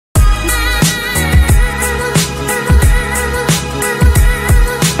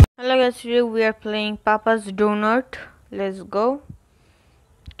guys, today we are playing Papa's Donut. Let's go.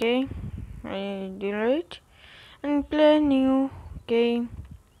 Okay, I delete and play new. Okay,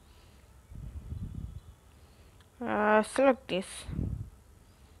 select this.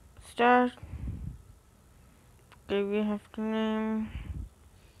 Start. Okay, we have to name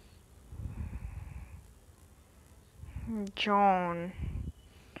John.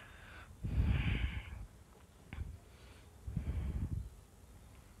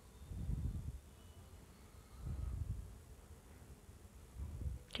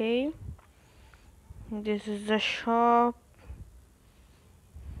 Okay, this is the shop.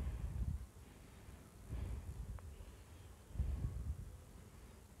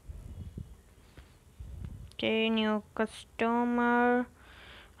 Okay, new customer.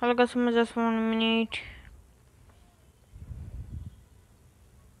 Hello customer, just 1 minute.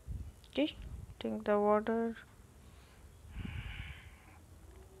 Okay, take the water.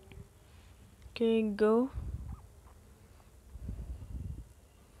 Okay, go.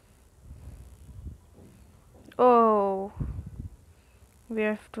 Oh, we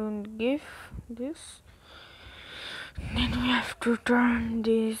have to give this, then we have to turn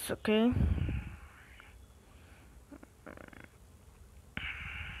this. Okay,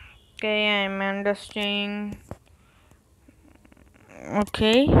 I'm understanding.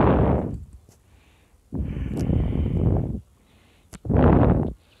 Okay,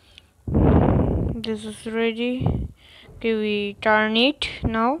 this is ready. Okay, we turn it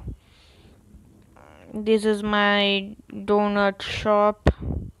now. This is my donut shop.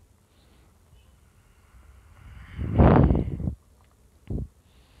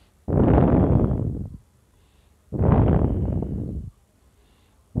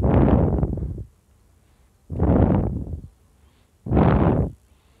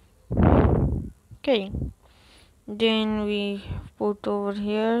 Okay, then we put over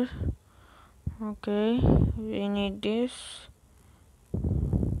here. Okay, we need this.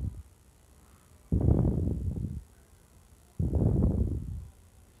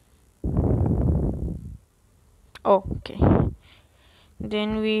 Oh, okay,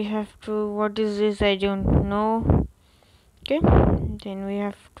 then we have to, what is this? I don't know. Okay, then we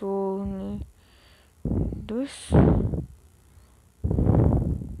have to this.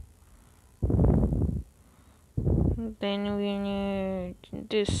 Then we need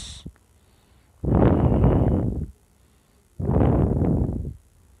this.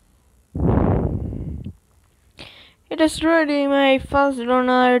 It is ready. My first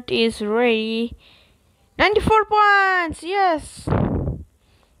donut is ready. 94 points. Yes,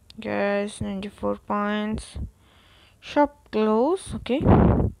 guys, 94 points. Shop close. Okay,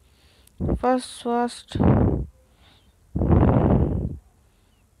 first.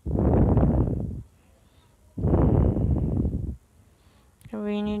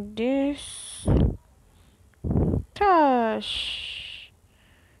 We need this. Cash.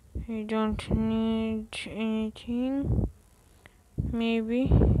 We don't need anything.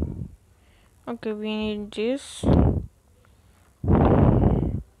 Maybe. Okay, we need this.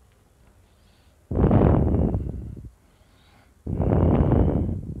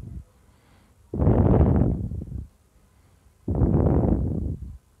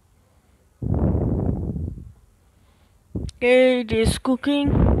 Okay, it is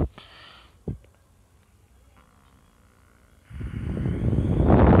cooking.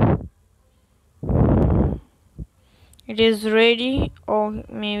 It is ready. Oh,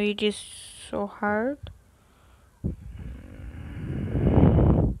 maybe it is so hard.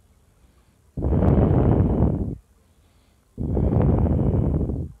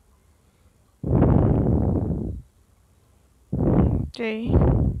 Okay,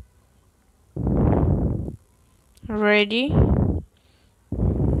 ready.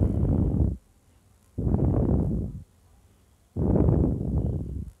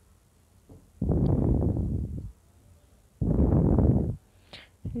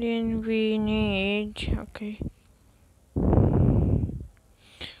 Then we need, okay.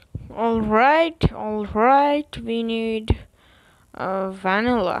 All right, we need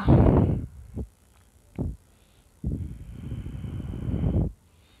vanilla.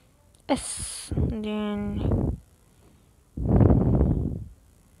 Yes, then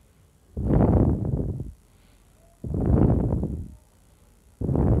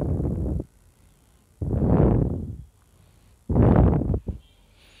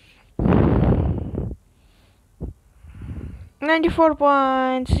 $94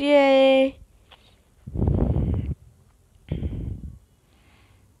 points. Yay!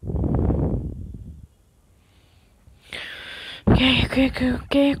 Okay.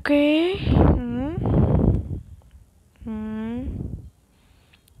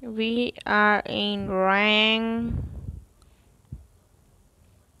 We are in rank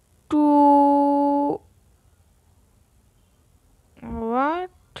 2. What?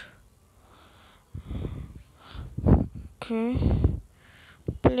 Okay.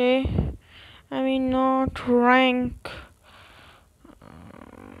 Play. I mean, not rank.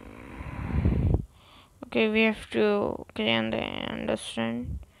 Okay, we have to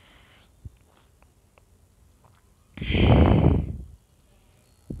understand.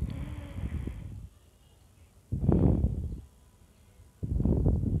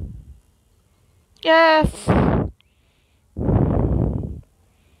 Yes.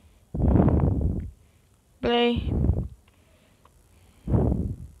 Play.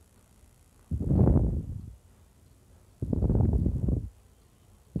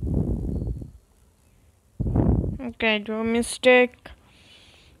 Okay, do a mistake.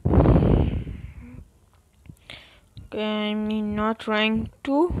 Okay, I mean not rank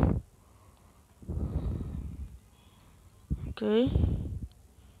 2. Okay.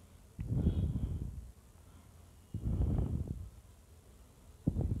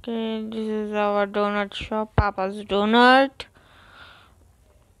 Okay, this is our donut shop, Papa's Donut.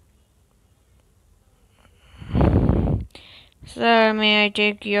 Sir, may I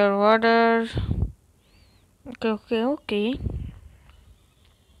take your order? Okay.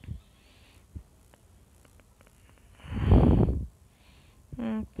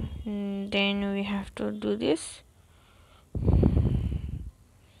 Then we have to do this.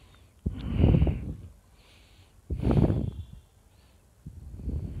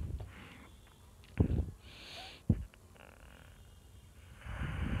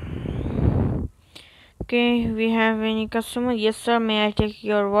 Okay, we have any customer? Yes, sir. May I take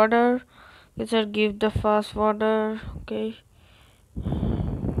your order? Yes, sir. Give the fast order. Okay.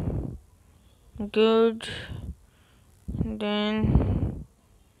 Good. Then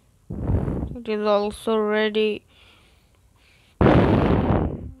it is also ready.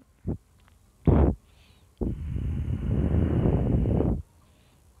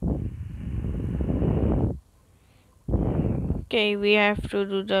 Okay, we have to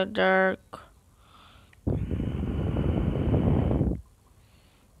do the dark.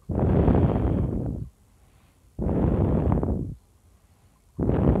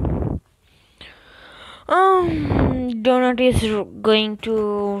 Donut is going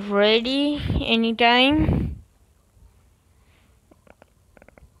to ready anytime.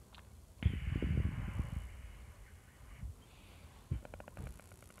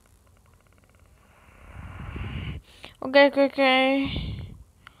 Okay.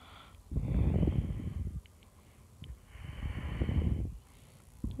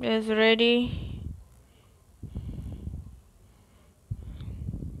 It's ready.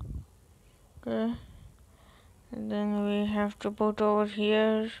 Okay. And then we have to put over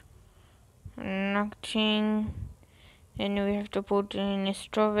here nothing. Then we have to put in a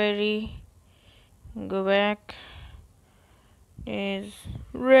strawberry. Go back. Is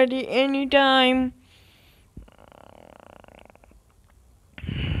ready anytime.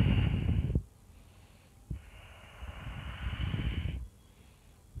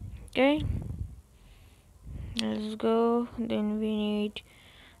 Okay. Let's go. Then we need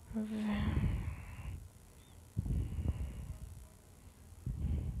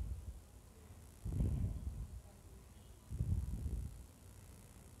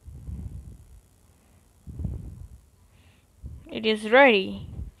it is ready.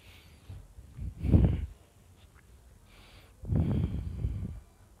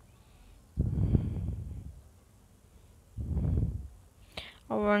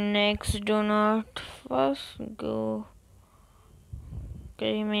 Our next donut first go.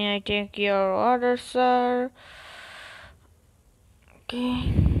 Okay, may I take your order, sir?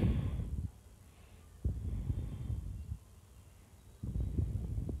 Okay.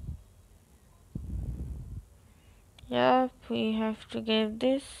 Yep, we have to give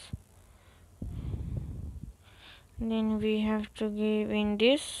this. Then we have to give in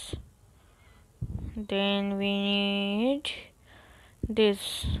this. Then we need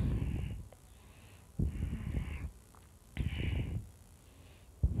this.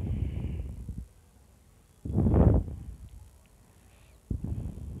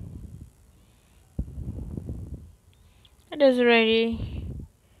 It is ready.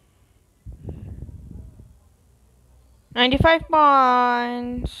 95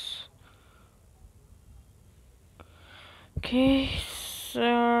 points. Okay,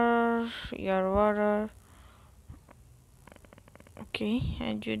 sir, your order. Okay,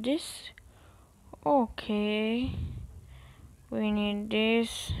 I do this. Okay, we need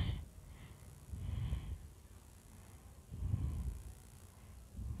this.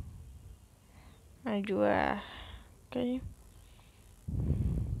 I do okay.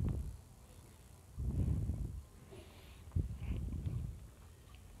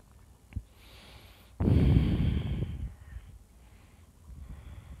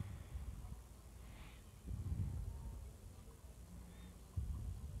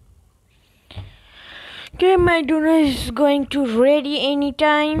 Okay, my donut is going to ready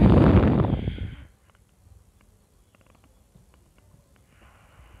anytime.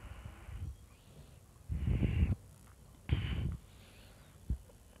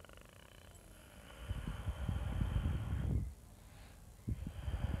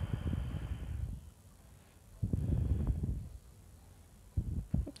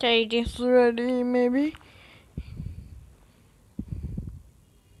 Okay, it is ready maybe.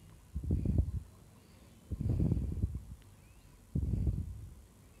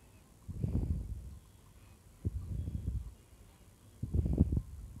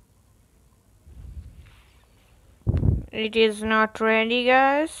 It is not ready,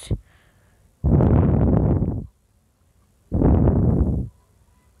 guys.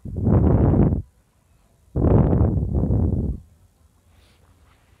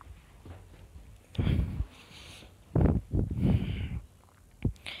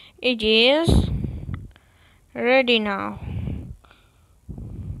 It is ready now.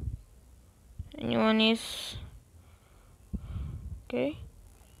 Anyone is okay?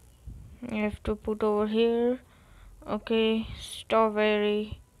 You have to put over here. Okay,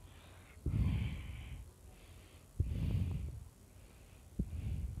 strawberry.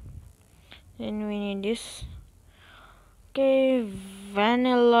 Then we need this. Okay,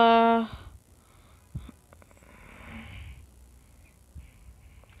 vanilla.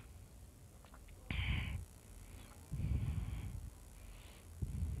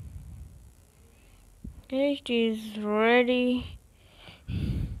 Okay, it is ready.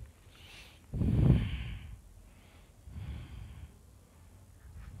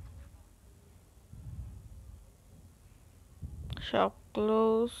 Shop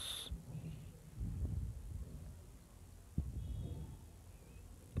close.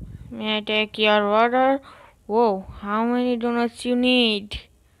 May I take your order? Whoa, how many donuts you need?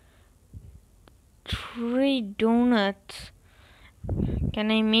 3 donuts.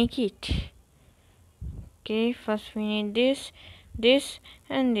 Can I make it? Okay, first we need this, this,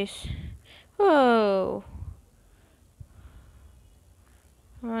 and this. Whoa.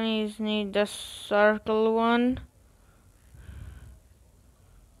 One is need the circle one.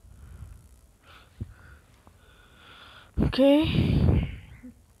 Okay.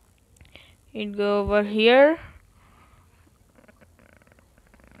 It go over here.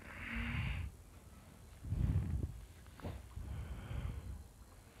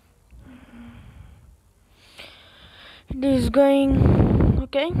 It is going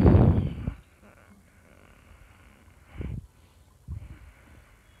okay.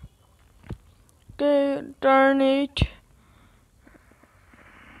 Okay, turn it.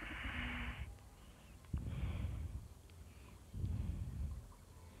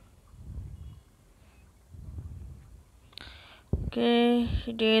 Okay,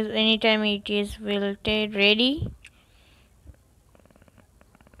 it is anytime it is will take ready.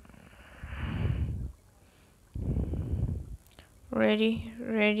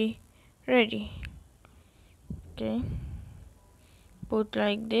 Ready. Okay, put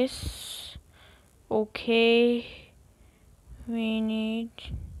like this. Okay, we need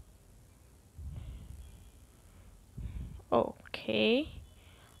okay,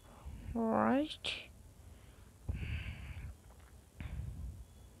 right.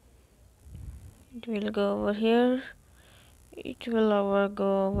 It will go over here. It will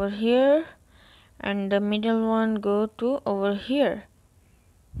go over here, and the middle one go to over here.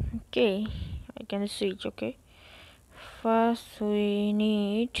 Okay, I can switch. Okay, first we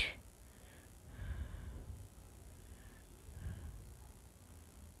need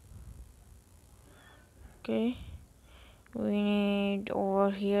okay, we need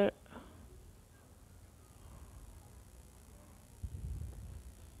over here.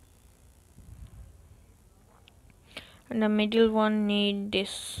 And the middle one need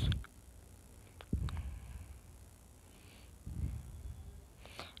this.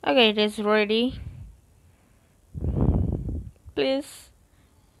 Okay, it is ready. Please,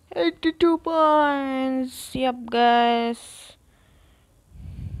 82 points. Yep, guys.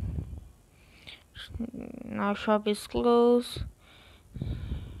 Now shop is closed.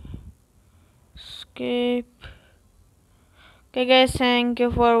 Skip. Okay guys, thank you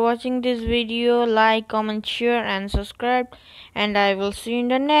for watching this video. Like, comment, share and subscribe, and I will see you in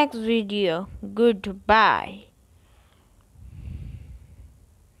the next video. Goodbye.